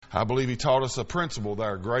I believe he taught us a principle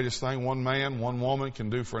there. Greatest thing one man, one woman can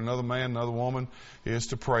do for another man, another woman, is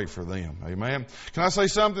to pray for them. Amen. Can I say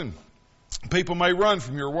something? People may run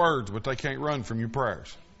from your words, but they can't run from your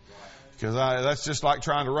prayers. Because that's just like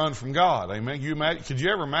trying to run from God. Amen. Could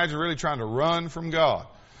you ever imagine really trying to run from God?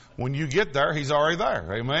 When you get there, He's already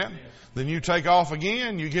there. Amen. Then you take off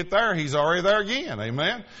again, you get there, He's already there again.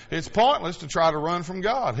 Amen. It's pointless to try to run from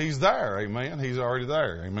God. He's there. Amen. He's already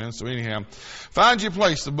there. Amen. So anyhow, find your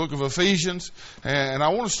place, the book of Ephesians. And I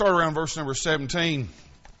want to start around verse number 17.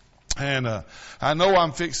 And I know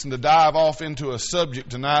I'm fixing to dive off into a subject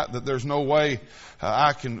tonight that there's no way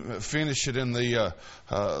I can finish it in the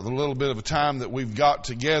little bit of a time that we've got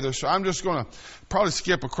together. So I'm just going to probably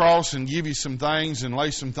skip across and give you some things and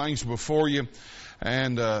lay some things before you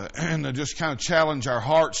and just kind of challenge our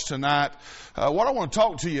hearts tonight. What I want to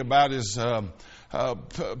talk to you about is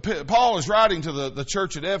Paul is writing to the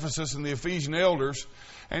church at Ephesus and the Ephesian elders,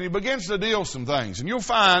 and he begins to deal some things. And you'll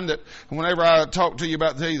find that whenever I talk to you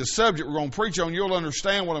about the subject we're going to preach on, you'll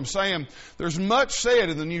understand what I'm saying. There's much said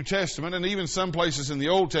in the New Testament, and even some places in the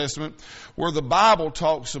Old Testament, where the Bible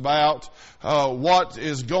talks about what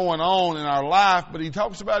is going on in our life, but he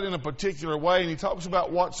talks about it in a particular way, and he talks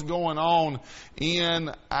about what's going on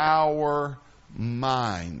in our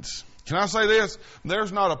minds. Can I say this?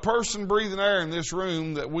 There's not a person breathing air in this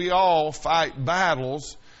room that we all fight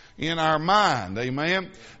battles in our mind.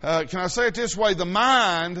 Amen. Can I say it this way? The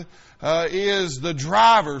mind is the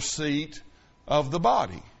driver's seat of the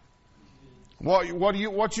body.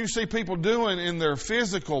 What you see people doing in their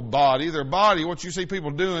physical body, their body, what you see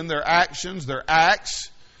people doing, their actions, their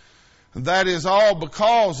acts, that is all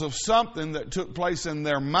because of something that took place in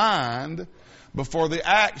their mind before the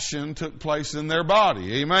action took place in their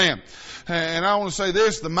body. Amen. And I want to say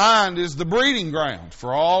this, the mind is the breeding ground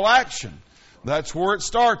for all action. That's where it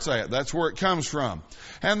starts at. That's where it comes from.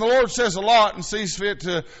 And the Lord says a lot and sees fit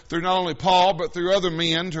to, through not only Paul, but through other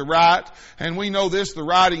men to write. And we know this, the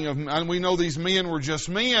writing of, and we know these men were just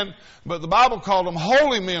men, but the Bible called them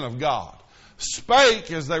holy men of God.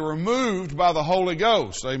 Spake as they were moved by the Holy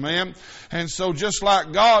Ghost. Amen. And so just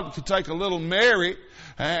like God could take a little Mary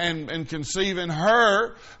and conceive in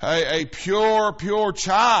her a pure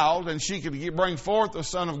child, and she could bring forth the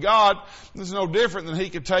Son of God, this is no different than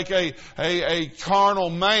He could take a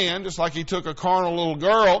carnal man, just like He took a carnal little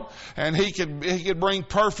girl, and He could bring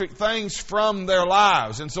perfect things from their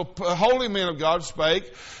lives. And so holy men of God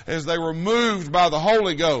spake as they were moved by the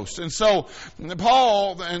Holy Ghost. And so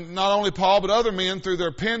Paul, and not only Paul, but other men through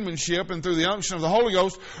their penmanship and through the unction of the Holy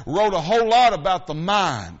Ghost, wrote a whole lot about the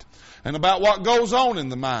mind and about what goes on in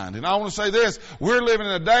the mind. And I want to say this, we're living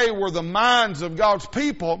in a day where the minds of God's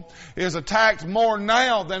people is attacked more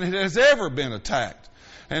now than it has ever been attacked.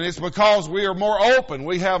 And it's because we are more open.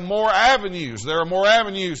 We have more avenues. There are more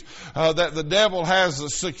avenues that the devil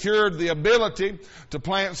has secured the ability to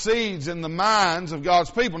plant seeds in the minds of God's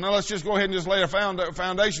people. Now let's just go ahead and just lay a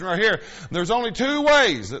foundation right here. There's only two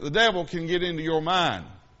ways that the devil can get into your mind.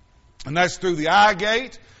 And that's through the eye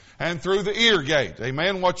gate and through the ear gate.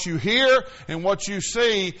 Amen. What you hear and what you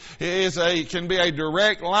see can be a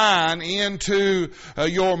direct line into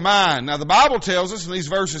your mind. Now the Bible tells us in these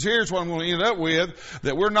verses here, is what I'm going to end up with,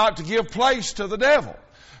 that we're not to give place to the devil.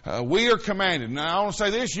 We are commanded. Now I want to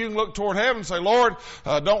say this, you can look toward heaven and say, Lord,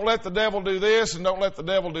 don't let the devil do this and don't let the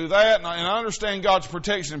devil do that. And I understand God's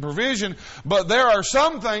protection and provision, but there are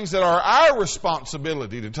some things that are our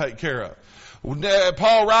responsibility to take care of.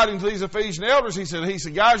 Paul writing to these Ephesian elders, he said,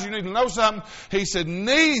 guys, you need to know something. He said,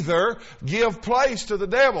 neither give place to the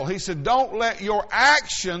devil. He said, don't let your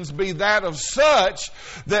actions be that of such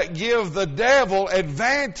that give the devil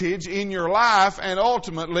advantage in your life and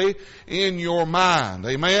ultimately in your mind.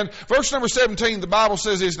 Amen. Verse number 17, the Bible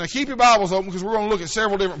says this. Now keep your Bibles open because we're going to look at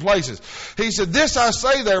several different places. He said, this I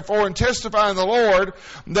say therefore and testify in the Lord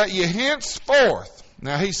that ye henceforth.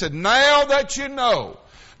 Now he said, now that you know,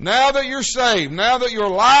 now that you're saved, now that your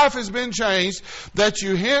life has been changed, that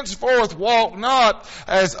you henceforth walk not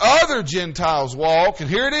as other Gentiles walk, and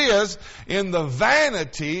here it is, in the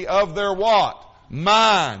vanity of their what?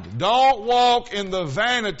 Mind. Don't walk in the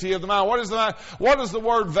vanity of the mind. What does the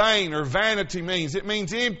word vain or vanity means? It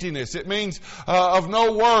means emptiness. It means of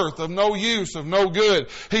no worth, of no use, of no good.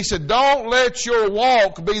 He said, don't let your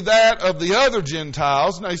walk be that of the other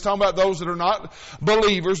Gentiles. Now he's talking about those that are not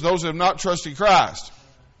believers, those that have not trusted Christ.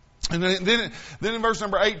 And then in verse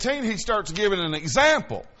number 18, he starts giving an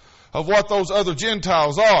example of what those other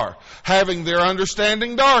Gentiles are. Having their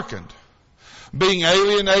understanding darkened. Being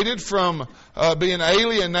alienated from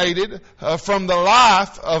the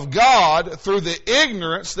life of God through the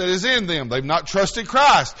ignorance that is in them. They've not trusted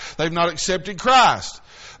Christ. They've not accepted Christ.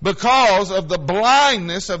 because of the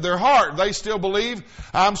blindness of their heart. They still believe,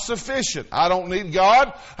 I'm sufficient. I don't need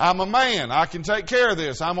God. I'm a man. I can take care of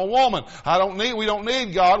this. I'm a woman. We don't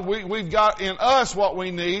need God. We've got in us what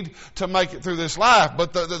we need to make it through this life.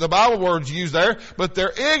 But the Bible words used there, but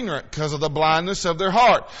they're ignorant because of the blindness of their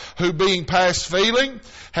heart, who being past feeling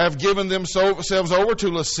have given themselves over to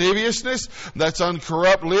lasciviousness. That's a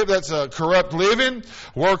corrupt living,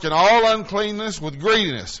 working all uncleanness with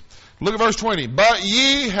greediness. Look at verse 20. But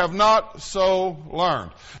ye have not so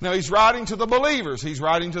learned. Now he's writing to the believers. He's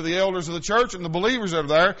writing to the elders of the church and the believers over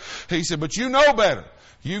there. He said, but you know better.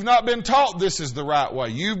 You've not been taught this is the right way.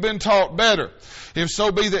 You've been taught better. If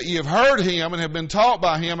so be that ye have heard him and have been taught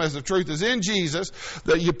by him as the truth is in Jesus,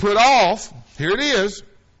 that you put off, here it is,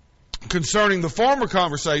 concerning the former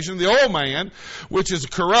conversation, the old man, which is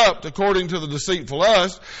corrupt according to the deceitful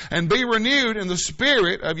lust, and be renewed in the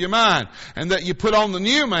spirit of your mind, and that you put on the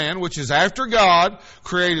new man, which is after God,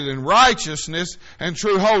 created in righteousness and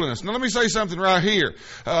true holiness. Now let me say something right here.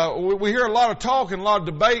 We hear a lot of talk and a lot of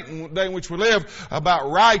debate in the day in which we live about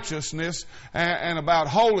righteousness and about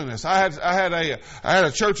holiness. I had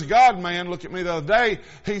a Church of God man look at me the other day.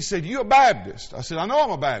 He said, "You a Baptist?" I said, "I know I'm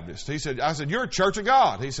a Baptist." I said, "You're a Church of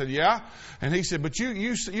God?" He said, "Yeah." And he said, "But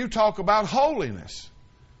you talk about holiness."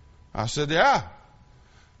 I said, "Yeah."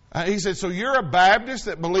 He said, "So you're a Baptist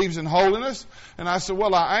that believes in holiness?" And I said,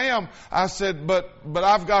 "Well, I am." I said, but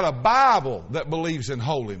I've got a Bible that believes in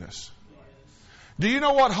holiness. Do you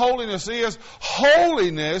know what holiness is?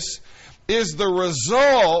 Holiness is the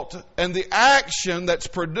result and the action that's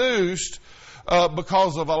produced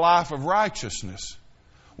because of a life of righteousness.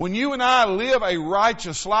 When you and I live a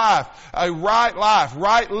righteous life, a right life,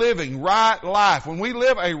 right living, right life, when we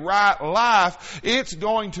live a right life, it's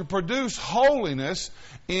going to produce holiness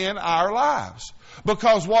in our lives.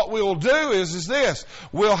 Because what we'll do is this.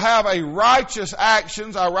 We'll have a righteous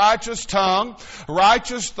actions, a righteous tongue,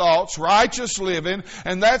 righteous thoughts, righteous living,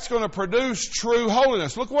 and that's going to produce true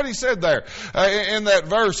holiness. Look what he said there in that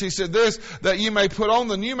verse. He said this, that you may put on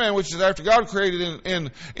the new man, which is after God, created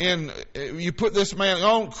you put this man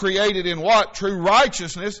on, created in what? True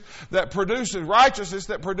righteousness that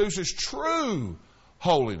produces true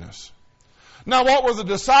holiness. Now what were the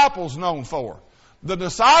disciples known for? Not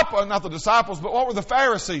the disciples, but what were the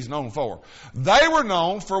Pharisees known for? They were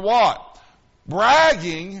known for what?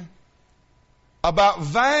 Bragging about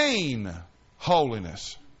vain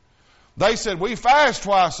holiness. They said, we fast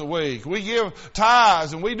twice a week, we give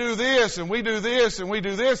tithes, and we do this, and we do this, and we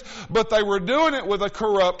do this. But they were doing it with a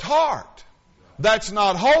corrupt heart. That's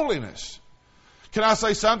not holiness. Can I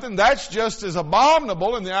say something? That's just as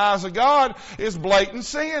abominable in the eyes of God as blatant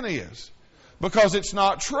sin is. Because it's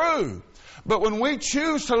not true. But when we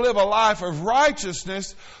choose to live a life of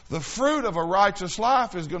righteousness, the fruit of a righteous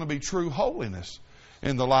life is going to be true holiness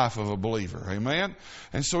in the life of a believer. Amen?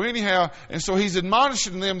 And so he's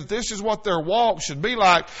admonishing them that this is what their walk should be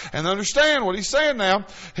like. And understand what he's saying now.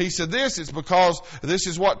 He said it's because this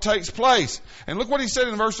is what takes place. And look what he said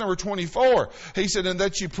in verse number 24. He said, and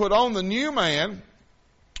that you put on the new man,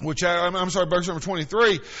 verse number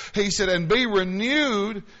 23. He said, and be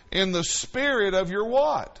renewed in the spirit of your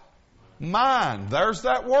what? Mind. There's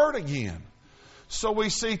that word again. So we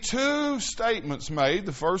see two statements made.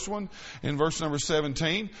 The first one in verse number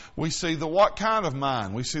 17, we see the what kind of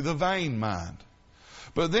mind? We see the vain mind.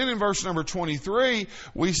 But then in verse number 23,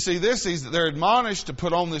 we see this. They're admonished to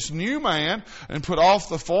put on this new man and put off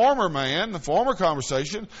the former man, the former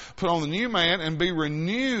conversation, put on the new man and be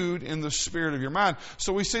renewed in the spirit of your mind.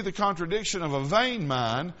 So we see the contradiction of a vain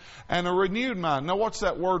mind and a renewed mind. Now what's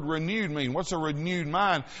that word renewed mean? What's a renewed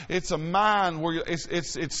mind? It's a mind where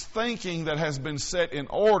it's thinking that has been set in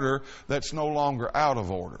order that's no longer out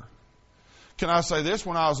of order. Can I say this?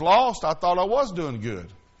 When I was lost, I thought I was doing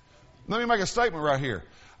good. Let me make a statement right here.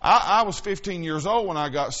 I was 15 years old when I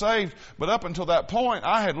got saved, but up until that point,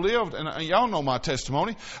 I had lived, and y'all know my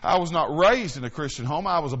testimony, I was not raised in a Christian home.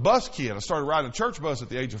 I was a bus kid. I started riding a church bus at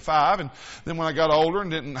the age of 5, and then when I got older and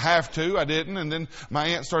didn't have to, I didn't, and then my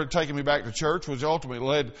aunt started taking me back to church, which ultimately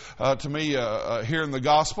led to me hearing the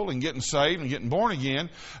gospel and getting saved and getting born again.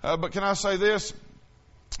 But can I say this?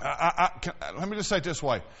 Let me just say it this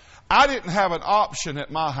way. I didn't have an option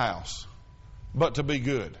at my house but to be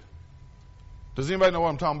good. Does anybody know what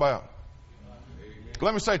I'm talking about?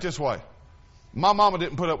 Let me say it this way. My mama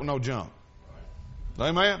didn't put up with no junk.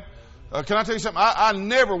 Amen? Can I tell you something? I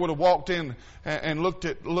never would have walked in and looked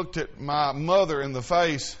at my mother in the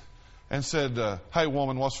face and said, hey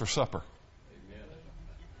woman, what's for supper?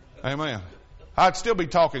 Amen. I'd still be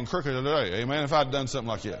talking crooked today. Amen. If I'd done something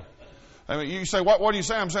like that. I mean, you say, what are you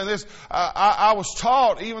saying? I'm saying this. I was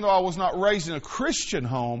taught, even though I was not raised in a Christian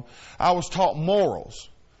home, I was taught morals.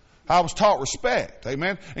 I was taught respect.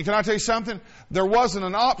 Amen? And can I tell you something? There wasn't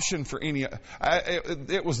an option for any.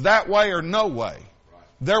 It was that way or no way.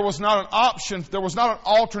 There was not an option. There was not an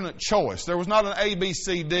alternate choice. There was not an A, B,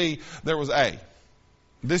 C, D. There was A.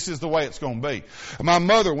 This is the way it's going to be. My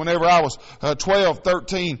mother, whenever I was 12,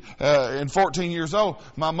 13, and 14 years old,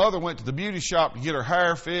 my mother went to the beauty shop to get her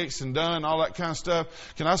hair fixed and done, all that kind of stuff.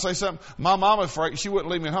 Can I say something? My mama, afraid she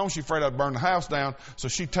wouldn't leave me at home. She's afraid I'd burn the house down, so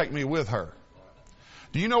she'd take me with her.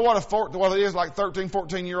 Do you know what it is like 13,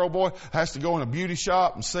 14-year-old boy has to go in a beauty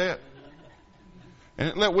shop and sit?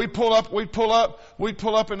 And we'd pull up in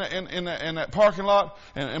that parking lot,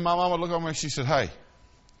 and my mama would look over me and she said, "Hey."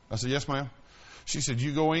 I said, "Yes, ma'am." She said,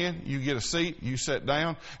 "You go in, you get a seat, you sit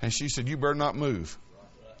down," and she said, "You better not move."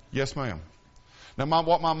 "Yes, ma'am." Now,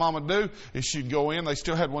 what my mama would do is she'd go in. They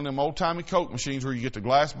still had one of them old-timey Coke machines where you get the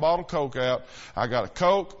glass bottle Coke out. I got a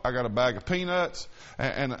Coke, I got a bag of peanuts,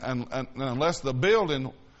 and unless the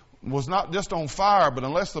building was not just on fire, but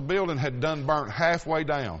unless the building had done burnt halfway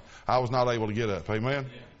down, I was not able to get up. Amen?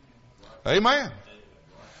 Amen.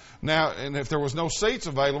 Now, and if there was no seats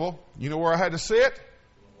available, you know where I had to sit?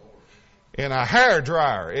 In a hair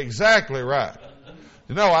dryer. Exactly right.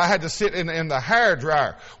 No, I had to sit in the hair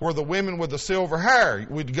dryer where the women with the silver hair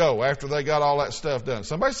would go after they got all that stuff done.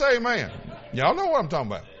 Somebody say amen. Y'all know what I'm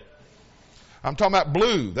talking about. I'm talking about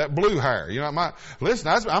that blue hair. You know, listen,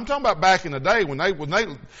 I'm talking about back in the day when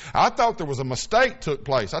I thought there was a mistake took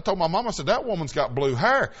place. I told my mom, I said, "That woman's got blue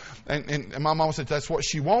hair." And my mom said, "That's what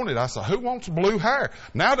she wanted." I said, "Who wants blue hair?"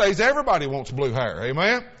 Nowadays, everybody wants blue hair.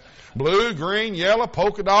 Amen? Blue, green, yellow,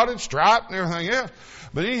 polka dotted, striped, and everything else.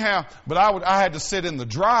 But anyhow, I had to sit in the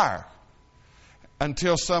dryer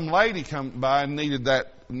until some lady come by and needed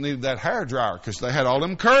that hair dryer because they had all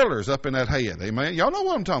them curlers up in that head. Amen? Y'all know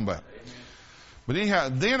what I'm talking about. But anyhow,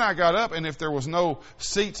 then I got up, and if there was no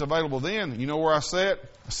seats available then, you know where I sat?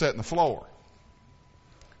 I sat in the floor.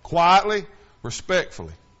 Quietly,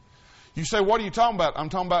 respectfully. You say, what are you talking about? I'm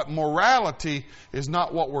talking about morality is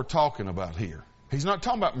not what we're talking about here. He's not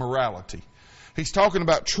talking about morality. He's talking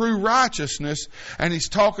about true righteousness, and he's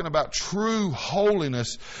talking about true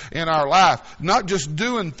holiness in our life. Not just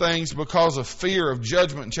doing things because of fear of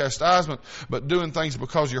judgment and chastisement, but doing things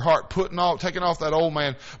because your heart taking off that old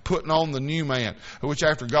man, putting on the new man, which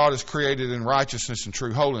after God is created in righteousness and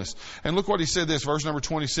true holiness. And look what he said this, verse number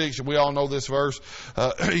 26. We all know this verse.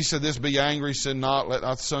 He said this, "Be angry, sin not, let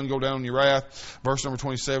not the sun go down on your wrath." Verse number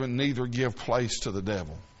 27, "Neither give place to the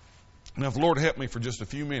devil." Now, if the Lord help me for just a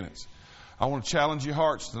few minutes, I want to challenge your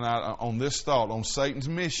hearts tonight on this thought, on Satan's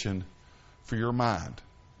mission for your mind.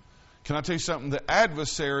 Can I tell you something? The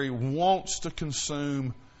adversary wants to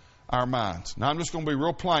consume our minds. Now, I'm just going to be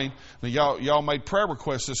real plain. Now, y'all made prayer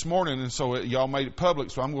requests this morning, and so y'all made it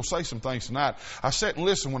public, so I'm going to say some things tonight. I sit and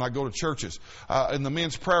listen when I go to churches. In the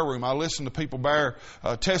men's prayer room, I listen to people bear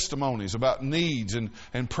testimonies about needs and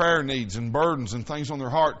prayer needs and burdens and things on their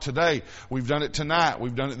heart. Today, we've done it tonight.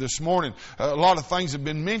 We've done it this morning. A lot of things have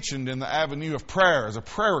been mentioned in the avenue of prayer as a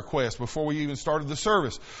prayer request before we even started the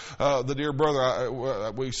service. The dear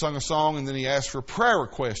brother, we sung a song, and then he asked for a prayer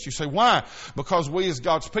request. You say, why? Because we as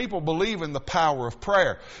God's people believe in the power of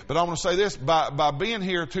prayer. But I want to say this, by being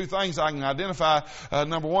here, two things I can identify.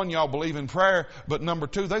 Number one, y'all believe in prayer, but number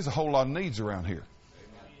two, there's a whole lot of needs around here.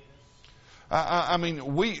 I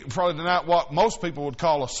mean, we probably not what most people would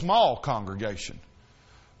call a small congregation.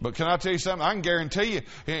 But can I tell you something? I can guarantee you,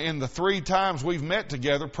 in the 3 times we've met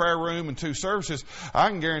together, prayer room and 2 services, I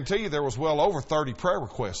can guarantee you there was well over 30 prayer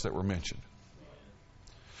requests that were mentioned.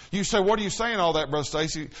 You say, what are you saying all that, Brother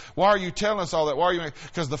Stacy? Why are you telling us all that? Why are you?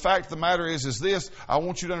 Because the fact of the matter is this. I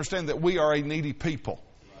want you to understand that we are a needy people.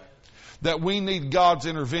 That we need God's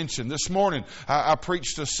intervention. This morning, I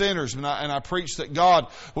preached to sinners, and I preached that God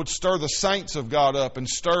would stir the saints of God up and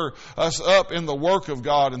stir us up in the work of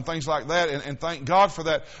God and things like that, and thank God for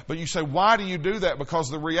that. But you say, why do you do that? Because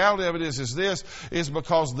the reality of it is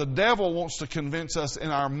because the devil wants to convince us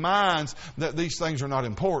in our minds that these things are not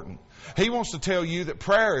important. He wants to tell you that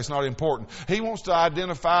prayer is not important. He wants you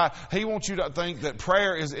to think that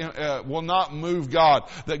prayer will not move God,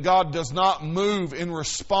 that God does not move in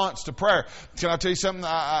response to prayer. Can I tell you something?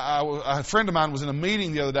 A friend of mine was in a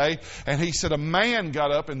meeting the other day, and he said a man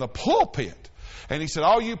got up in the pulpit, and he said,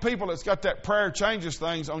 all you people that's got that prayer changes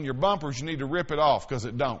things on your bumpers, you need to rip it off because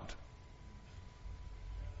it don't.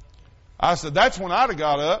 I said, that's when I'd have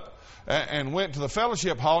got up and went to the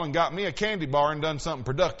fellowship hall and got me a candy bar and done something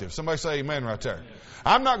productive. Somebody say amen right there.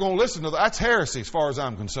 I'm not going to listen to that. That's heresy as far as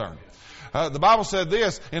I'm concerned. The Bible said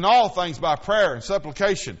this, in all things by prayer and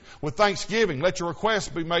supplication, with thanksgiving, let your requests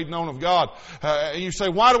be made known of God. And you say,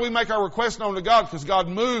 why do we make our requests known to God? Because God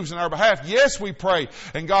moves in our behalf. Yes, we pray.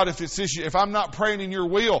 And God, if I'm not praying in your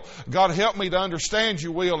will, God, help me to understand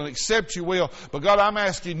your will and accept your will. But God, I'm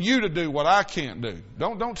asking you to do what I can't do.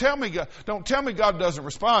 Don't tell me God doesn't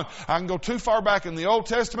respond. I can go too far back in the Old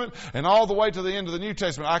Testament and all the way to the end of the New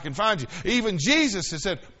Testament. I can find you. Even Jesus has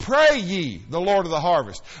said, pray ye the Lord of the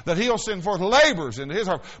harvest, that He'll send forth laborers into His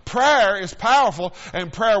harvest. Prayer is powerful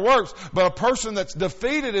and prayer works, but a person that's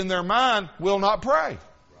defeated in their mind will not pray.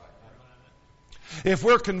 If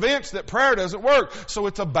we're convinced that prayer doesn't work, so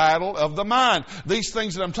it's a battle of the mind. These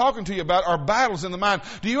things that I'm talking to you about are battles in the mind.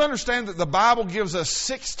 Do you understand that the Bible gives us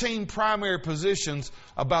 16 primary positions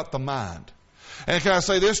about the mind? And can I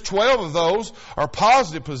say this? 12 of those are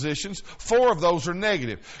positive positions. 4 of those are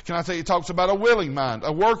negative. Can I tell you, it talks about a willing mind,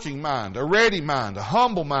 a working mind, a ready mind, a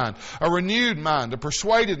humble mind, a renewed mind, a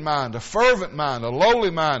persuaded mind, a fervent mind, a lowly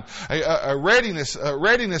mind, a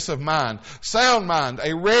readiness of mind, sound mind,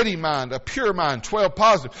 a ready mind, a pure mind. 12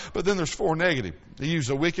 positive. But then there's 4 negative. They use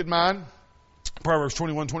a wicked mind, Proverbs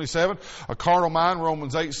 21:27, a carnal mind,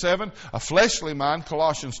 Romans 8:7, a fleshly mind,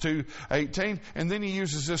 Colossians 2:18, and then he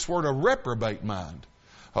uses this word, a reprobate mind,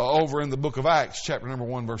 over in the book of Acts, chapter number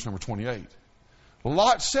 1, verse number 28. A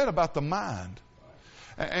lot said about the mind.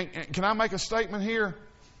 And can I make a statement here?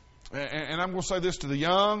 And I'm going to say this to the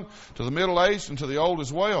young, to the middle-aged, and to the old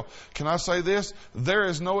as well. Can I say this? There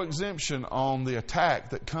is no exemption on the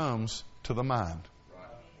attack that comes to the mind.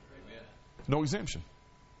 No exemption.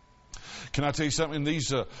 Can I tell you something? In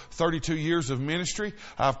these 32 years of ministry,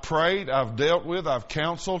 I've prayed, I've dealt with, I've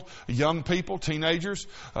counseled young people, teenagers,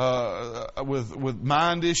 with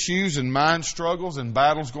mind issues and mind struggles and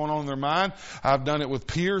battles going on in their mind. I've done it with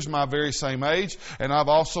peers my very same age, and I've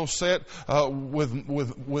also sat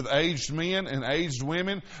with aged men and aged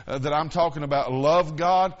women that I'm talking about love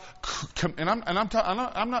God, and I'm not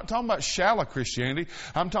talking about shallow Christianity.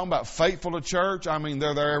 I'm talking about faithful to church. I mean,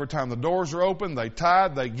 they're there every time the doors are open. They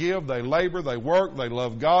tithe, they give, they labor, they work, they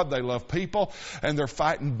love God, they love people, and they're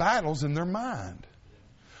fighting battles in their mind.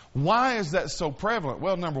 Why is that so prevalent?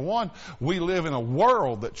 Well, number one, we live in a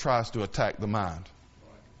world that tries to attack the mind.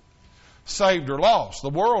 Saved or lost,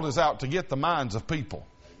 the world is out to get the minds of people.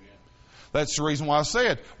 That's the reason why I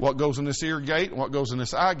said, what goes in this ear gate and what goes in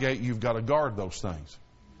this eye gate, you've got to guard those things.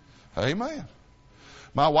 Amen.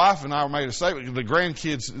 My wife and I made a statement. The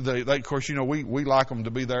grandkids, they of course, you know, we like them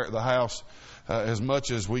to be there at the house as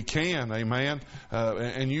much as we can, amen.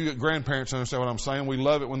 And you grandparents understand what I'm saying. We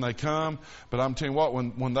love it when they come, but I'm telling you what,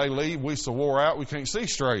 when they leave, we so wore out we can't see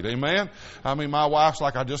straight, amen. I mean, my wife's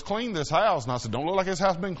like, I just cleaned this house, and I said, don't look like this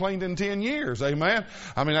house has been cleaned in 10 years, amen.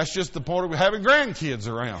 I mean, that's just the point of having grandkids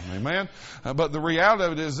around, amen. But the reality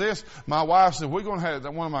of it is this: my wife said, we're going to have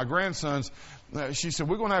one of my grandsons. She said,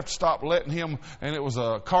 we're going to have to stop letting him, and it was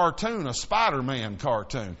a cartoon, a Spider-Man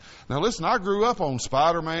cartoon. Now listen, I grew up on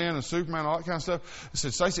Spider-Man and Superman and all that kind of stuff. I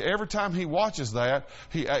said, Stacey, every time he watches that,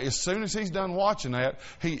 as soon as he's done watching that,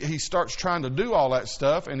 he starts trying to do all that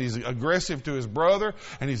stuff, and he's aggressive to his brother,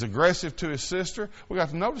 and he's aggressive to his sister. We got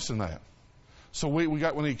to noticing that. So we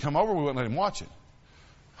got, when he'd come over, we wouldn't let him watch it.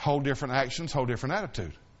 Whole different actions, whole different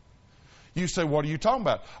attitude. You say, what are you talking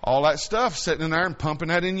about? All that stuff sitting in there and pumping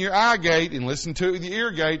that in your eye gate and listening to it with your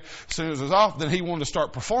ear gate. As soon as it was off, then he wanted to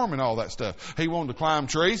start performing all that stuff. He wanted to climb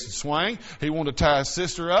trees and swing. He wanted to tie his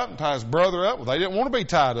sister up and tie his brother up. Well, they didn't want to be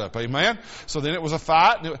tied up, amen? So then it was a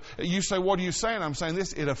fight. You say, what are you saying? I'm saying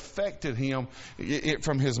this, it affected him.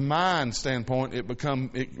 From his mind standpoint, it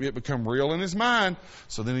become real in his mind.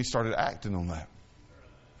 So then he started acting on that.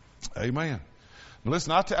 Amen. Now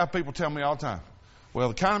listen, people tell me all the time, well,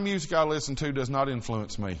 the kind of music I listen to does not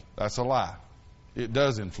influence me. That's a lie. It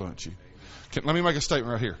does influence you. Let me make a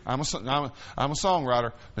statement right here. I'm a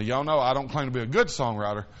songwriter. Now, y'all know I don't claim to be a good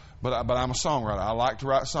songwriter, but I'm a songwriter. I like to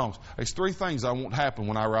write songs. There's 3 things I want happen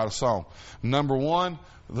when I write a song. Number one,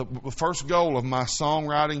 the first goal of my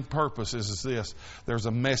songwriting purpose is this. There's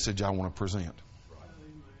a message I want to present.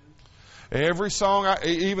 Every song,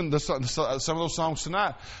 even some of those songs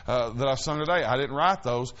tonight that I've sung today, I didn't write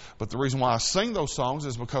those, but the reason why I sing those songs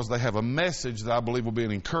is because they have a message that I believe will be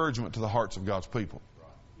an encouragement to the hearts of God's people.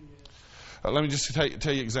 Let me just tell you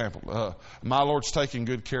an example. My Lord's taking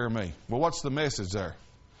good care of me. Well, what's the message there?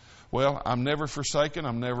 Well, I'm never forsaken,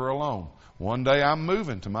 I'm never alone. One day I'm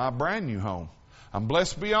moving to my brand new home. I'm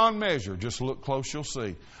blessed beyond measure. Just look close, you'll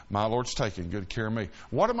see. My Lord's taking good care of me.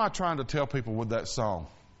 What am I trying to tell people with that song?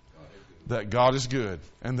 That God is good,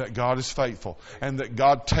 and that God is faithful, and that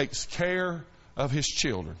God takes care of His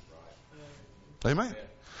children. Amen.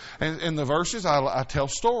 And in the verses, I tell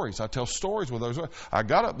stories. I tell stories with those. I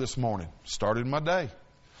got up this morning, started my day.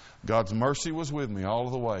 God's mercy was with me all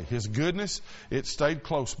of the way. His goodness, it stayed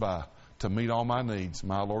close by to meet all my needs.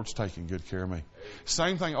 My Lord's taking good care of me.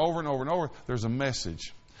 Same thing over and over and over. There's a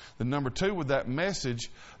message. Then number two, with that message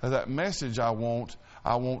I want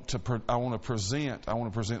to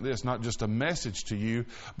present this, not just a message to you,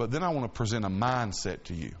 but then I want to present a mindset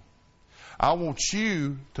to you. I want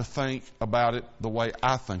you to think about it the way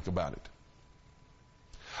I think about it.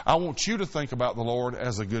 I want you to think about the Lord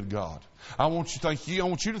as a good God. I want you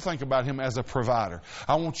to think about Him as a provider.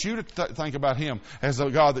 I want you to think about Him as a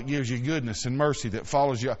God that gives you goodness and mercy, that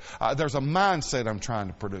follows you. There's a mindset I'm trying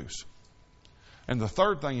to produce. And the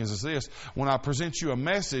third thing is this: when I present you a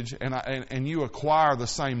message and you acquire the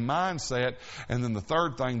same mindset, and then the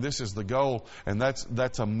third thing, this is the goal, and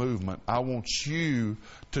that's a movement. I want you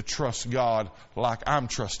to trust God like I'm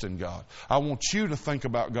trusting God. I want you to think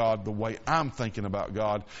about God the way I'm thinking about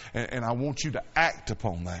God, and I want you to act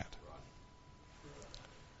upon that.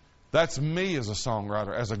 That's me as a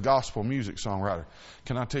songwriter, as a gospel music songwriter.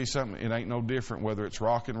 Can I tell you something? It ain't no different whether it's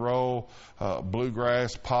rock and roll,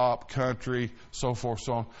 bluegrass, pop, country, so forth,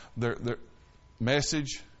 so on. They're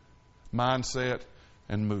message, mindset,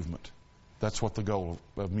 and movement. That's what the goal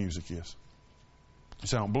of music is. You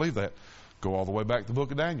say, I don't believe that. Go all the way back to the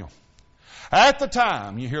book of Daniel. At the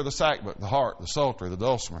time, you hear the sackbut, the harp, the psaltery, the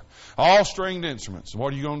dulcimer, all stringed instruments.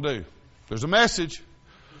 What are you going to do? There's a message.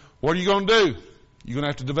 What are you going to do? You're going to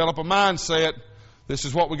have to develop a mindset. This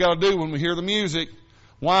is what we got to do when we hear the music.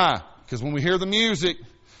 Why? Because when we hear the music,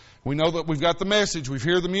 we know that we've got the message. We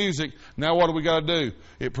hear the music. Now what do we got to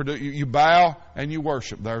do? You bow and you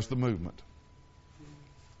worship. There's the movement.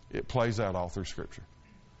 It plays out all through Scripture.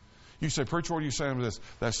 You say, preacher, what are you saying to this?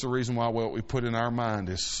 That's the reason why what we put in our mind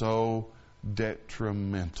is so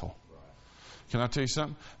detrimental. Can I tell you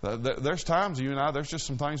something? There's times, you and I, there's just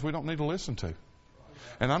some things we don't need to listen to.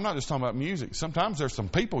 And I'm not just talking about music. Sometimes there's some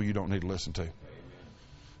people you don't need to listen to.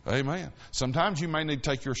 Amen. Sometimes you may need to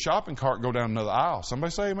take your shopping cart and go down another aisle.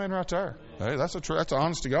 Somebody say amen right there. Hey, that's the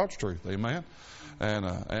honest to God's truth. Amen. And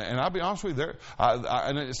I'll be honest with you,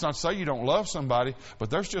 and it's not to say you don't love somebody,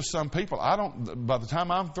 but there's just some people by the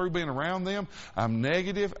time I'm through being around them, I'm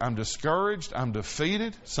negative, I'm discouraged, I'm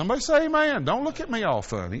defeated. Somebody say amen. Don't look at me all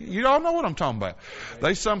funny. You all know what I'm talking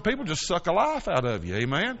about. Some people just suck a life out of you.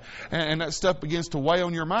 Amen. And that stuff begins to weigh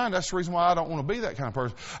on your mind. That's the reason why I don't want to be that kind of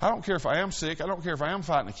person. I don't care if I am sick. I don't care if I am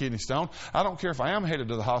fighting a kidney stone. I don't care if I am headed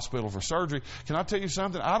to the hospital for surgery. Can I tell you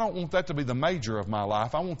something? I don't want that to be the major of my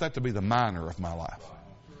life. I want that to be the minor of my life.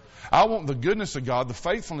 I want the goodness of God, the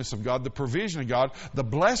faithfulness of God, the provision of God, the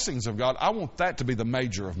blessings of God. I want that to be the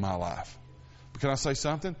major of my life. But can I say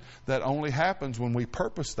something? That only happens when we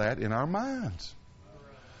purpose that in our minds.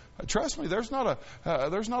 Trust me, there's not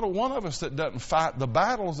a one of us that doesn't fight the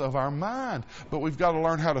battles of our mind, but we've got to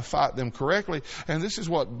learn how to fight them correctly. And this is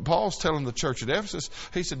what Paul's telling the church at Ephesus.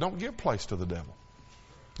 He said, don't give place to the devil.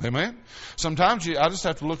 Amen. Sometimes I just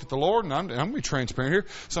have to look at the Lord, and I'm going to be transparent here.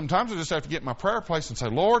 Sometimes I just have to get in my prayer place and say,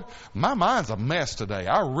 Lord, my mind's a mess today.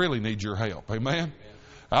 I really need your help. Amen.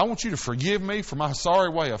 I want you to forgive me for my sorry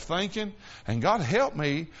way of thinking. And God help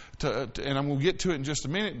me to, and I'm going to get to it in just a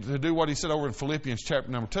minute, to do what He said over in Philippians chapter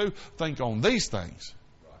number 2, think on these things.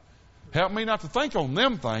 Help me not to think on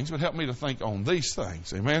them things, but help me to think on these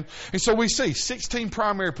things. Amen. And so we see 16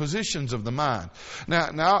 primary positions of the mind.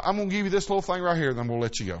 Now I'm going to give you this little thing right here, and then I'm going to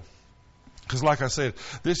let you go. Because like I said,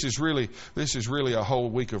 this is really a whole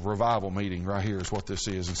week of revival meeting right here is what this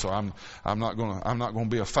is. And so I'm not going to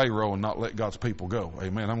be a Pharaoh and not let God's people go.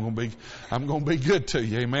 Amen. I'm going to be good to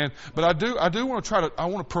you. Amen. But I do want to I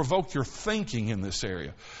want to provoke your thinking in this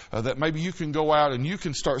area, that maybe you can go out and you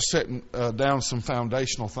can start setting down some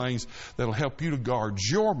foundational things that'll help you to guard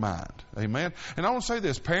your mind. Amen. And I want to say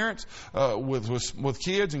this, parents with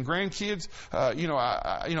kids and grandkids,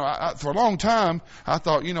 I for a long time I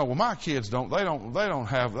thought, well, my kids don't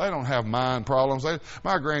have mind problems.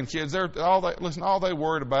 My grandkids, all they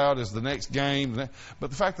worried about is the next game. But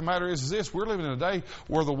the fact of the matter is this: we're living in a day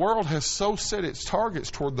where the world has so set its targets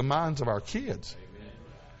toward the minds of our kids.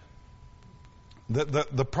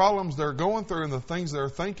 The problems they're going through and the things they're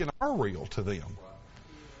thinking are real to them.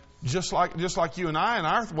 Just like you and I, in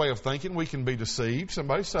our way of thinking, we can be deceived.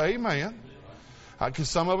 Somebody say amen. Because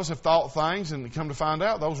some of us have thought things and come to find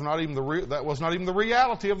out that was not even the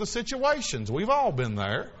reality of the situations. We've all been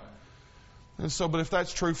there. And so, but if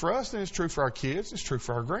that's true for us, then it's true for our kids. It's true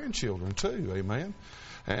for our grandchildren too. Amen.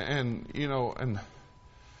 And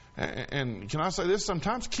can I say this?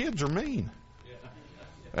 Sometimes kids are mean.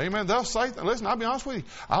 Amen. They'll say, listen, I'll be honest with you.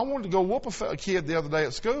 I wanted to go whoop a kid the other day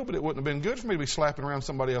at school, but it wouldn't have been good for me to be slapping around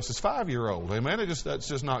somebody else's 5-year-old. Amen. That's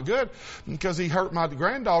just not good, because he hurt my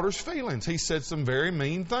granddaughter's feelings. He said some very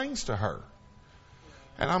mean things to her.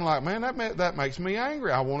 And I'm like, man, that makes me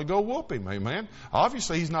angry. I want to go whoop him. Amen.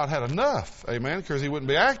 Obviously, he's not had enough. Amen. Because he wouldn't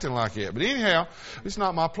be acting like it. But anyhow, it's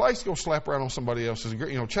not my place to go slap around on somebody else's,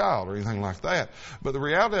 child or anything like that. But the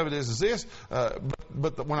reality of it is this.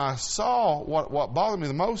 When I saw what bothered me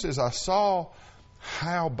the most is I saw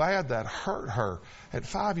how bad that hurt her at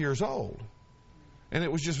 5 years old. And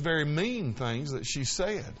it was just very mean things that she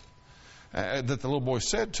said, that the little boy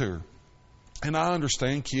said to her. And I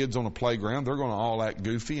understand kids on a playground, they're going to all act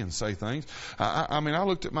goofy and say things. I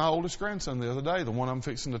looked at my oldest grandson the other day, the one I'm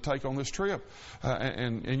fixing to take on this trip.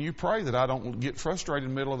 And you pray that I don't get frustrated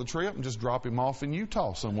in the middle of the trip and just drop him off in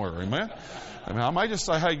Utah somewhere. Amen? I may just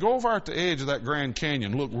say, hey, go over at the edge of that Grand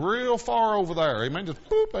Canyon. Look real far over there. Amen? Just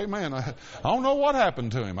boop, amen. I don't know what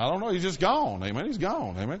happened to him. I don't know. He's just gone. Amen? He's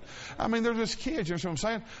gone. Amen? They're just kids. You know what I'm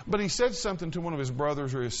saying? But he said something to one of his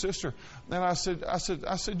brothers or his sister. And I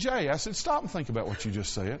said, Jay, stop and think about what you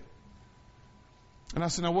just said. And I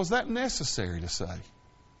said, now, was that necessary to say?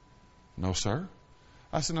 No, sir.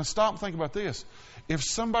 I said, now stop and think about this. If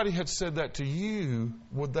somebody had said that to you,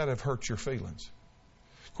 would that have hurt your feelings?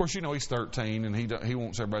 Of course, he's 13 and he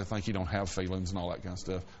wants everybody to think he don't have feelings and all that kind of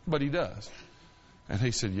stuff. But he does. And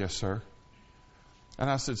he said, yes, sir. And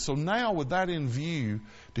I said, so now with that in view,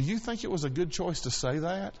 do you think it was a good choice to say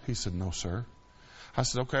that? He said, no, sir. I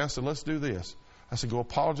said, okay. I said, let's do this. I said, go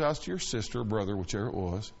apologize to your sister or brother, whichever it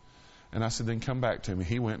was. And I said, then come back to me.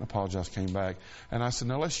 He went and apologized, came back. And I said,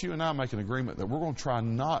 now let's you and I make an agreement that we're going to try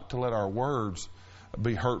not to let our words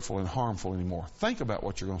be hurtful and harmful anymore. Think about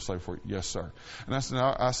what you're going to say for you. Yes, sir. And I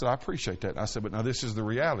said, I appreciate that. I said, but now this is the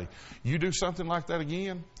reality. You do something like that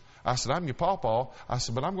again, I said, I'm your pawpaw. I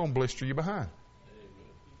said, but I'm going to blister you behind.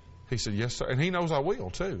 He said, yes, sir. And he knows I will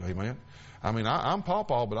too. Amen. I'm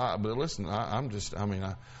pawpaw, but listen, I'm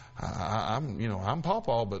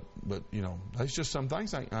pawpaw, but there's just some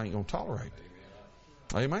things I ain't going to tolerate.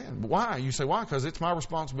 Amen. Why? You say, why? Because it's my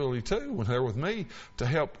responsibility too, when they're with me, to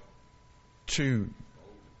help to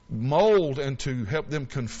mold and to help them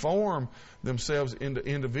conform themselves into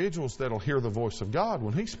individuals that'll hear the voice of God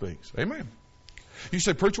when He speaks. Amen. You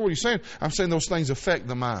say, preacher, what are you saying? I'm saying those things affect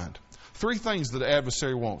the mind. 3 things that the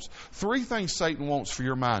adversary wants. 3 things Satan wants for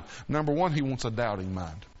your mind. Number 1, he wants a doubting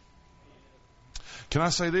mind. Can I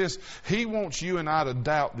say this? He wants you and I to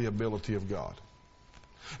doubt the ability of God.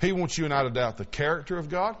 He wants you and I to doubt the character of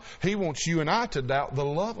God. He wants you and I to doubt the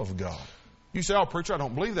love of God. You say, oh, preacher, I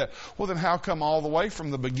don't believe that. Well, then how come all the way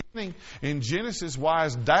from the beginning in Genesis, why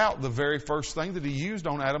is doubt the very first thing that He used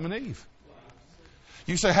on Adam and Eve?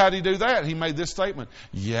 You say, how did He do that? He made this statement,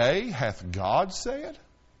 yea, hath God said?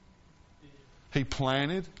 He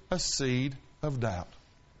planted a seed of doubt.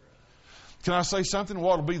 Can I say something?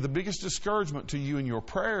 What will be the biggest discouragement to you in your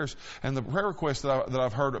prayers and the prayer request that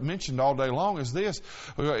I've heard mentioned all day long is this.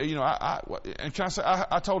 And can I say,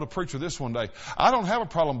 I told a preacher this one day. I don't have a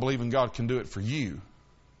problem believing God can do it for you.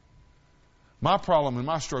 My problem and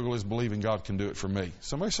my struggle is believing God can do it for me.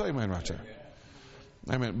 Somebody say amen right there.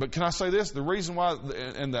 Amen. But can I say this? The reason why,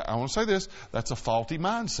 and I want to say this, that's a faulty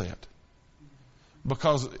mindset.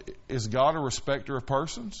 Because is God a respecter of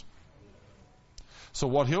persons? So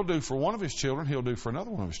what He'll do for one of His children, He'll do for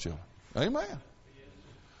another one of His children. Amen.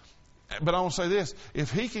 But I want to say this.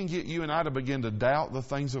 If He can get you and I to begin to doubt the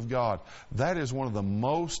things of God, that is one of the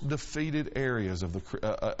most defeated areas of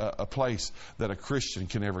a place that a Christian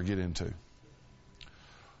can ever get into.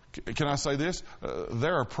 Can I say this?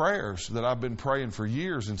 There are prayers that I've been praying for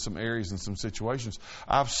years in some areas and some situations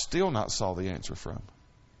I've still not saw the answer from.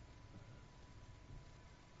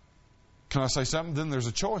 Can I say something? Then there's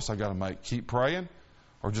a choice I got to make. Keep praying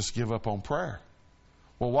or just give up on prayer.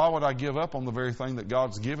 Well, why would I give up on the very thing that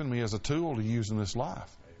God's given me as a tool to use in this life?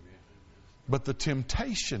 Amen. But the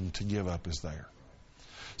temptation to give up is there.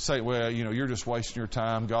 Say, well, you're just wasting your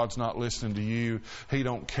time. God's not listening to you. He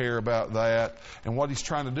don't care about that. And what He's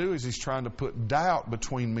trying to do is He's trying to put doubt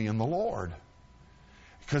between me and the Lord.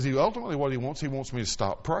 Because ultimately what He wants me to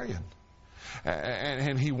stop praying.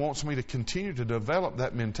 And He wants me to continue to develop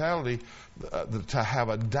that mentality to have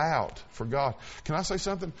a doubt for God. Can I say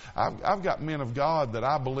something? I've got men of God that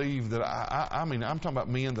I believe that I'm talking about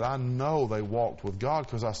men that I know they walked with God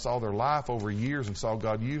because I saw their life over years and saw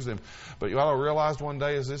God use them. But what I realized one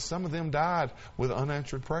day is this: some of them died with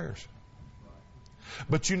unanswered prayers.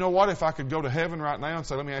 But you know what? If I could go to heaven right now and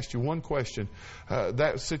say, let me ask you one question.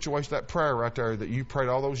 That situation, that prayer right there that you prayed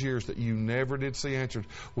all those years that you never did see answered,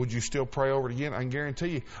 would you still pray over it again? I can guarantee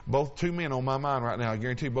you, both two men on my mind right now, I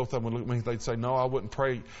guarantee you both of them would look at me and they'd say, no, I wouldn't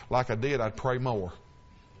pray like I did. I'd pray more.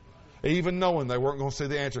 Even knowing they weren't going to see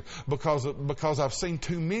the answer. Because I've seen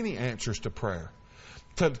too many answers to prayer.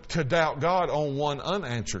 To doubt God on one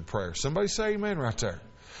unanswered prayer. Somebody say amen right there.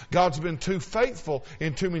 God's been too faithful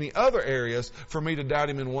in too many other areas for me to doubt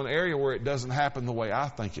Him in one area where it doesn't happen the way I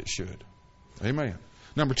think it should. Amen.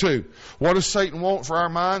 Number two, what does Satan want for our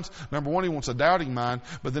minds? Number one, he wants a doubting mind.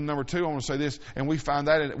 But then number two, I want to say this, and we find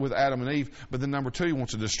that with Adam and Eve. But then number two, he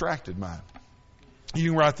wants a distracted mind. You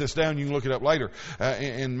can write this down. You can look it up later.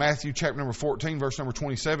 In Matthew chapter number 14, verse number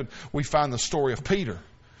 27, we find the story of Peter.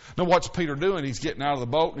 Now, what's Peter doing? He's getting out of the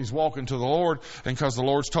boat and he's walking to the Lord, and because the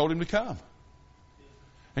Lord's told him to come.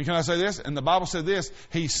 And can I say this? And the Bible said this,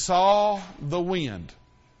 he saw the wind.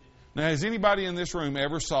 Now, has anybody in this room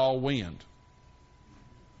ever saw wind?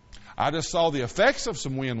 I just saw the effects of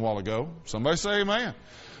some wind a while ago. Somebody say amen.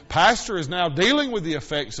 Pastor is now dealing with the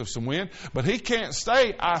effects of some wind, but he can't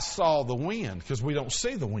say, I saw the wind, because we don't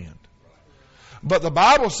see the wind. But the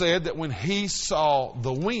Bible said that when he saw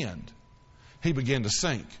the wind, he began to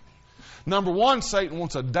sink. Number one, Satan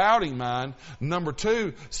wants a doubting mind. Number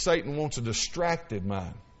two, Satan wants a distracted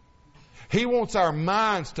mind. He wants our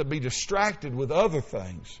minds to be distracted with other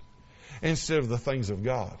things instead of the things of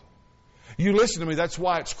God. You listen to me, that's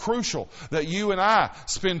why it's crucial that you and I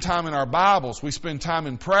spend time in our Bibles, we spend time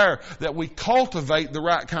in prayer, that we cultivate the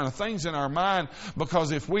right kind of things in our mind,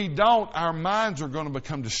 because if we don't, our minds are going to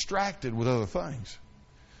become distracted with other things.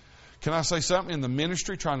 Can I say something? In the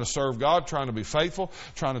ministry, trying to serve God, trying to be faithful,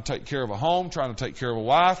 trying to take care of a home, trying to take care of a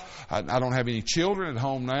wife. I don't have any children at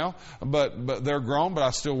home now, but they're grown, but I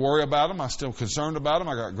still worry about them. I'm still concerned about them.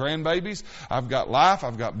 I got grandbabies. I've got life.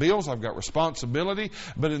 I've got bills. I've got responsibility.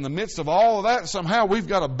 But in the midst of all of that, somehow we've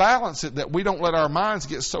got to balance it, that we don't let our minds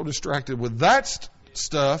get so distracted with that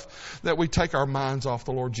stuff that we take our minds off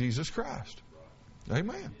the Lord Jesus Christ.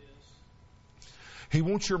 Amen. He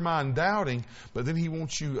wants your mind doubting, but then he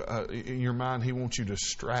wants you, in your mind, he wants you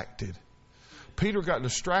distracted. Peter got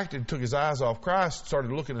distracted, took his eyes off Christ, started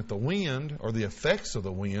looking at the wind, or the effects of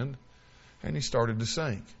the wind, and he started to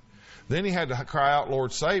sink. Then he had to cry out,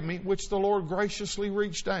 Lord, save me, which the Lord graciously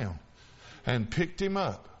reached down and picked him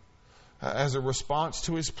up as a response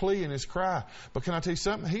to his plea and his cry. But can I tell you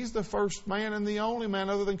something? He's the first man and the only man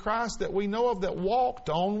other than Christ that we know of that walked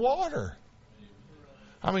on water.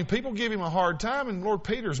 I mean, people give him a hard time, and Lord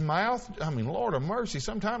Peter's mouth, I mean, Lord of mercy,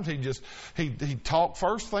 sometimes he'd talk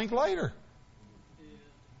first, think later.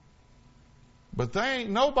 But there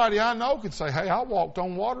ain't nobody I know could say, hey, I walked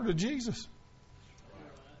on water to Jesus.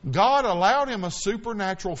 God allowed him a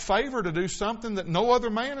supernatural favor to do something that no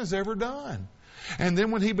other man has ever done. And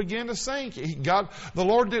then when he began to sink, the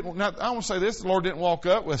Lord didn't, now I want to say this, the Lord didn't walk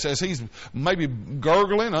up as he's maybe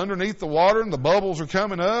gurgling underneath the water and the bubbles are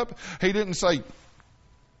coming up. He didn't say,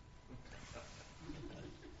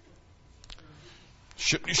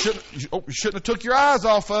 you shouldn't have took your eyes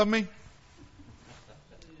off of me.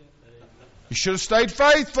 You should have stayed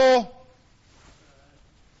faithful.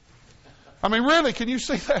 I mean, really, can you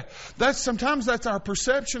see that? Sometimes that's our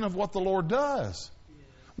perception of what the Lord does.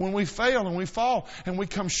 When we fail and we fall and we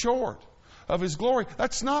come short of His glory,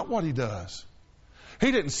 that's not what He does.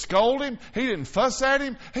 He didn't scold him. He didn't fuss at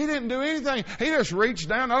him. He didn't do anything. He just reached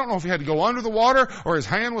down. I don't know if he had to go under the water or his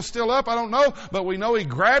hand was still up. I don't know. But we know he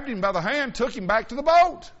grabbed him by the hand, took him back to the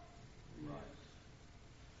boat.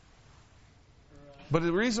 But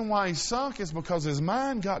the reason why he sunk is because his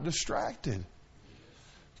mind got distracted.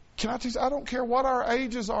 Can I tell you, I don't care what our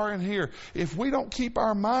ages are in here. If we don't keep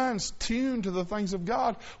our minds tuned to the things of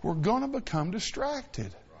God, we're going to become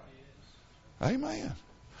distracted. Amen.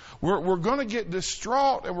 We're going to get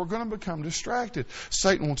distraught and we're going to become distracted.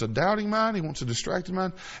 Satan wants a doubting mind. He wants a distracted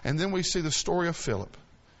mind. And then we see the story of Philip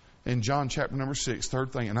in John chapter number 6,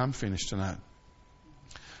 third thing, and I'm finished tonight.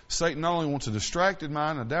 Satan not only wants a distracted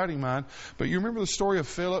mind, a doubting mind, but you remember the story of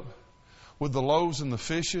Philip with the loaves and the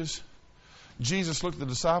fishes? Jesus looked at the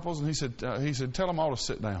disciples and he said, tell them all to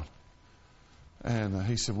sit down. And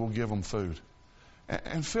he said, we'll give them food.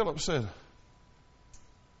 And Philip said,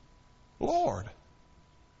 Lord,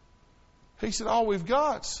 he said, all we've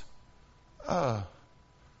got's 5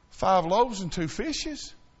 loaves and 2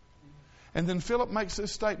 fishes. And then Philip makes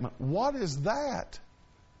this statement, what is that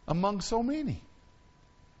among so many?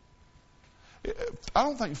 I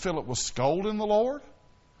don't think Philip was scolding the Lord.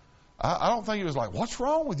 I don't think he was like, what's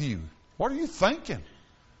wrong with you? What are you thinking?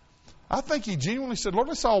 I think he genuinely said, Lord,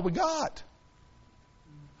 that's all we got.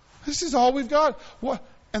 This is all we've got. What?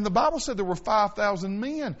 And the Bible said there were 5,000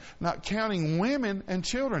 men, not counting women and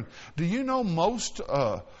children. Do you know most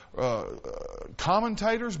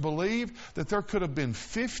commentators believe that there could have been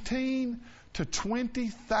 15 to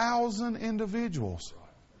 20,000 individuals?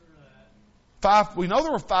 We know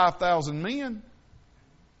there were 5,000 men.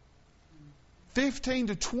 15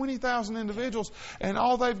 to 20,000 individuals, and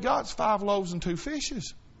all they've got is 5 loaves and 2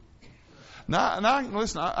 fishes. Now,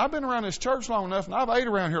 listen, I've been around this church long enough, and I've ate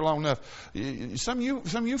around here long enough. Some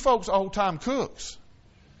of you folks are old-time cooks.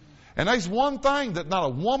 And there's one thing that not a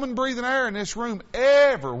woman breathing air in this room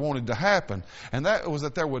ever wanted to happen, and that was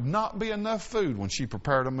that there would not be enough food when she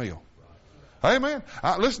prepared a meal. Amen.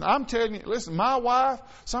 Listen, I'm telling you, listen,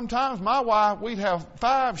 sometimes my wife, we'd have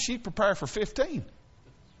 5, she'd prepare for 15.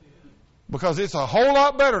 Because it's a whole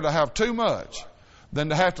lot better to have too much than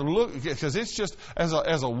to have to look, because it's just, as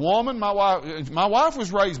a woman, my wife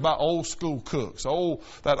was raised by old school cooks,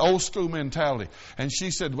 that old school mentality. And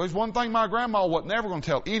she said, there's one thing my grandma wasn't never going to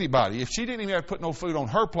tell anybody. If she didn't even have to put no food on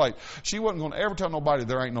her plate, she wasn't going to ever tell nobody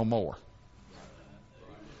there ain't no more.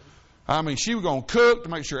 I mean, she was going to cook to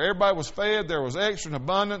make sure everybody was fed, there was extra and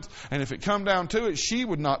abundance, and if it come down to it, she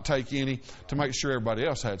would not take any to make sure everybody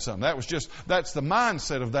else had something. That's the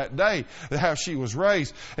mindset of that day, how she was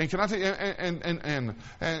raised. And can I tell you,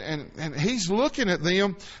 and he's looking at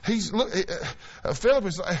them. Philip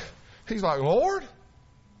is like, he's like, Lord,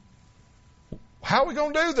 how are we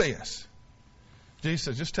going to do this? Jesus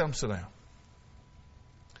said, just tell them to sit down.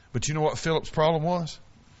 But you know what Philip's problem was?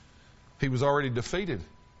 He was already defeated.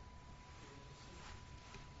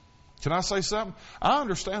 Can I say something? I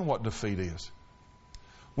understand what defeat is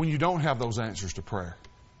when you don't have those answers to prayer.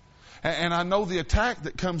 And I know the attack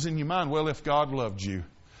that comes in your mind. Well, if God loved you,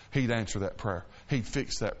 He'd answer that prayer. He'd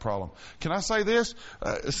fix that problem. Can I say this?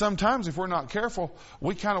 Sometimes if we're not careful,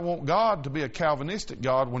 we kind of want God to be a Calvinistic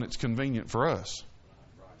God when it's convenient for us.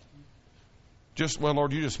 Well,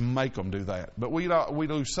 Lord, you just make them do that. But we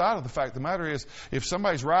lose sight of the fact the matter is, if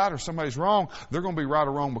somebody's right or somebody's wrong, they're going to be right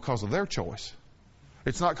or wrong because of their choice.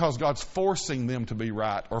 It's not because God's forcing them to be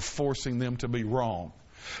right or forcing them to be wrong.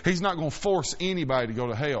 He's not going to force anybody to go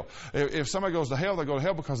to hell. If somebody goes to hell, they go to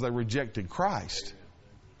hell because they rejected Christ.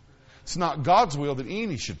 It's not God's will that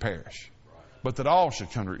any should perish, but that all should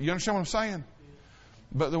come to. You understand what I'm saying?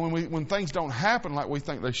 But then when things don't happen like we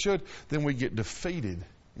think they should, then we get defeated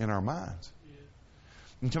in our minds.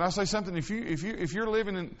 And can I say something? If you're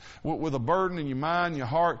living with a burden in your mind, your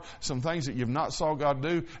heart, some things that you've not saw God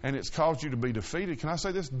do, and it's caused you to be defeated, can I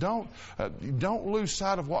say this? Don't lose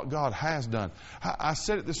sight of what God has done. I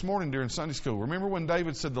said it this morning during Sunday school. Remember when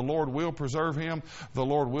David said, "The Lord will preserve him, the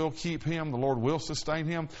Lord will keep him, the Lord will sustain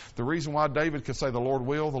him"? The reason why David could say, "The Lord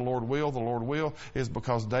will, the Lord will, the Lord will," is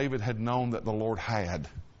because David had known that the Lord had.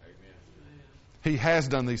 He has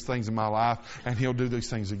done these things in my life, and He'll do these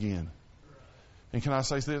things again. And can I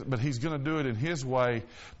say this? But He's going to do it in His way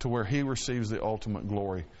to where He receives the ultimate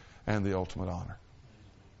glory and the ultimate honor.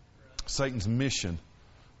 Satan's mission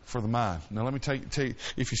for the mind. Now let me tell you,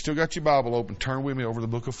 if you still got your Bible open, turn with me over to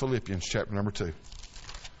the book of Philippians chapter number 2.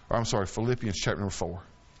 Philippians chapter number 4.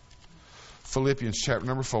 Philippians chapter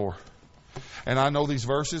number 4. And I know these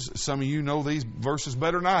verses. Some of you know these verses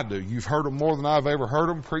better than I do. You've heard them more than I've ever heard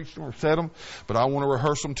them, preached them, or said them. But I want to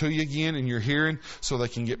rehearse them to you again in your hearing so they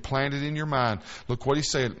can get planted in your mind. Look what he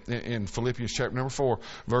said in Philippians chapter number 4,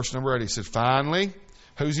 verse number 8. He said, finally,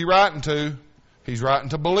 who's he writing to? He's writing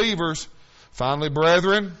to believers. Finally,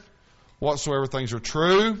 brethren, whatsoever things are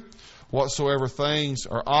true, whatsoever things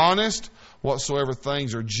are honest, whatsoever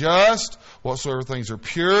things are just, whatsoever things are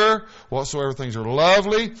pure, whatsoever things are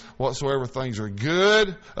lovely, whatsoever things are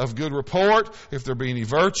good, of good report, if there be any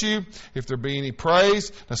virtue, if there be any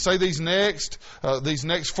praise. Now say these next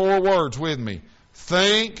 4 words with me.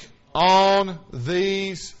 Think on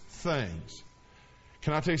these things.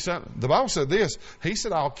 Can I tell you something? The Bible said this. He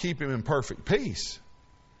said, I'll keep him in perfect peace,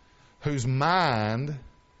 whose mind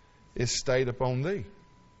is stayed upon thee.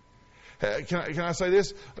 Can I say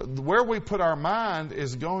this? Where we put our mind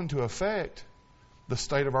is going to affect the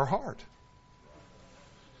state of our heart.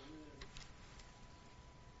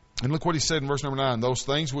 And look what he said in verse number 9. Those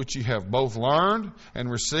things which ye have both learned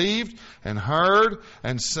and received and heard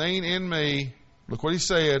and seen in me. Look what he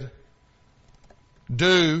said.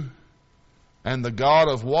 Do. And the God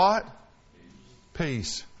of what?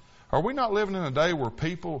 Peace. Are we not living in a day where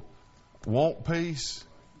people want peace,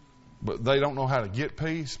 but they don't know how to get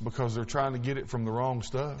peace because they're trying to get it from the wrong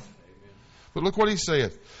stuff? But look what he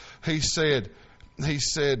said. He said,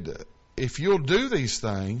 if you'll do these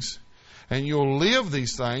things, and you'll live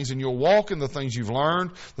these things, and you'll walk in the things you've learned,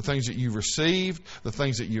 the things that you've received, the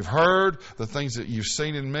things that you've heard, the things that you've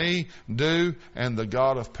seen in me do, and the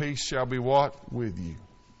God of peace shall be what? With you.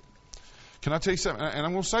 Can I tell you something? And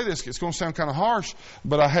I'm going to say this. It's going to sound kind of harsh,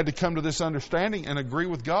 but I had to come to this understanding and agree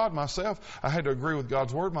with God myself. I had to agree with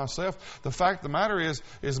God's Word myself. The fact of the matter is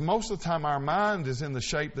most of the time our mind is in the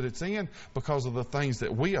shape that it's in because of the things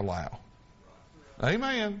that we allow.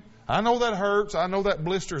 Amen. I know that hurts. I know that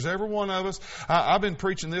blisters every one of us. I've been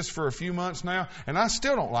preaching this for a few months now, and I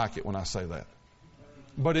still don't like it when I say that.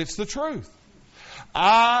 But it's the truth.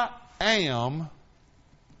 I am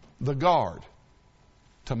the guard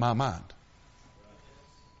to my mind.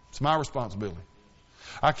 It's my responsibility.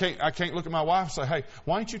 I can't look at my wife and say, hey,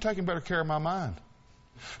 why ain't you taking better care of my mind?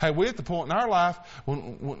 Hey, we're at the point in our life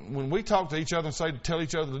when we talk to each other and tell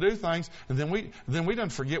each other to do things, and then we done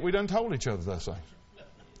forget we done told each other those things.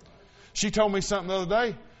 She told me something the other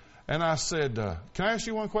day, and I said, can I ask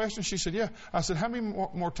you one question? She said, yeah. I said, how many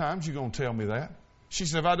more times you going to tell me that? She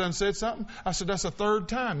said, have I done said something? I said, that's the third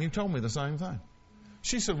time you told me the same thing.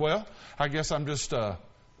 She said, well, I guess I'm just...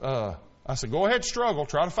 I said, go ahead, struggle.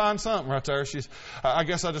 Try to find something right there. She said, I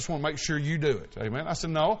guess I just want to make sure you do it. Amen. I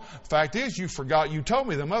said, no. The fact is, you forgot. You told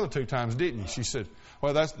me them other 2 times, didn't you? She said,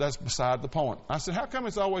 well, that's beside the point. I said, how come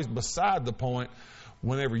it's always beside the point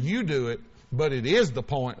whenever you do it, but it is the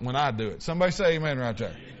point when I do it? Somebody say amen right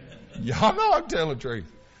there. Y'all know I'm telling the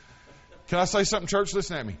truth. Can I say something, church?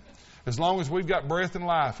 Listen at me. As long as we've got breath and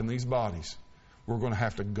life in these bodies, we're going to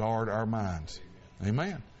have to guard our minds.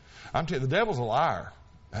 Amen. I'm telling you, the devil's a liar.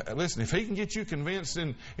 Listen, if he can get you convinced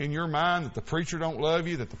in your mind that the preacher don't love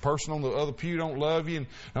you, that the person on the other pew don't love you and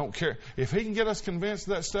don't care, if he can get us convinced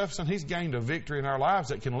of that stuff, then he's gained a victory in our lives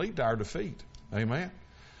that can lead to our defeat. Amen?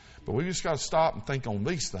 But we just got to stop and think on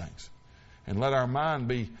these things and let our mind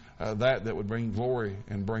be that would bring glory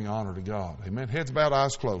and bring honor to God. Amen? Heads bowed,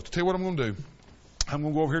 eyes closed. I'll tell you what I'm going to do. I'm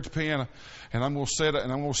going to go over here to the piano, and I'm going to set it,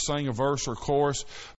 and I'm going to sing a verse or a chorus.